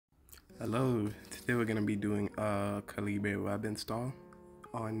Hello, today we're going to be doing a Calibre Web install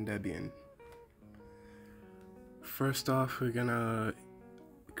on Debian. First off, we're going to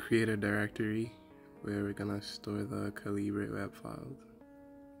create a directory where we're going to store the Calibre Web files.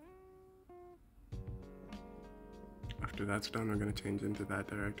 After that's done, we're going to change into that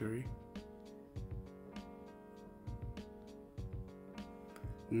directory.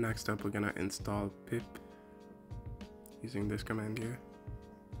 Next up, we're going to install pip using this command here.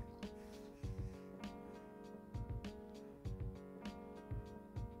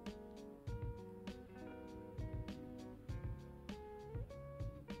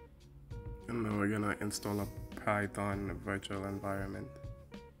 And then we're gonna install a Python virtual environment.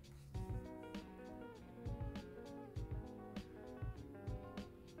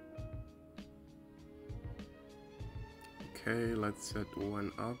 Okay, let's set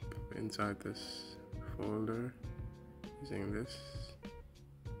one up inside this folder using this.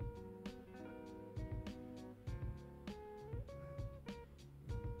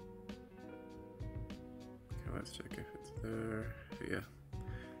 Okay, let's check if it's there. Yeah.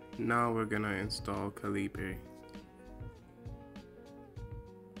 Now we're gonna install Calibre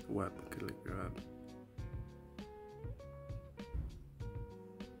Web.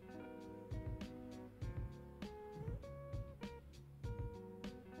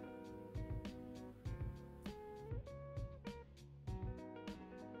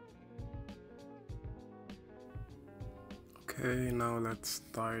 Okay, now let's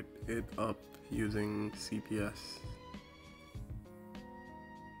start it up using CPS.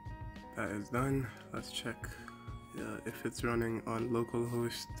 That is done. Let's check if it's running on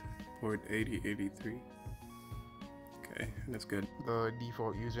localhost port 8083. Okay, that's good. The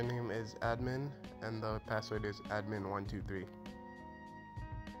default username is admin and the password is admin123.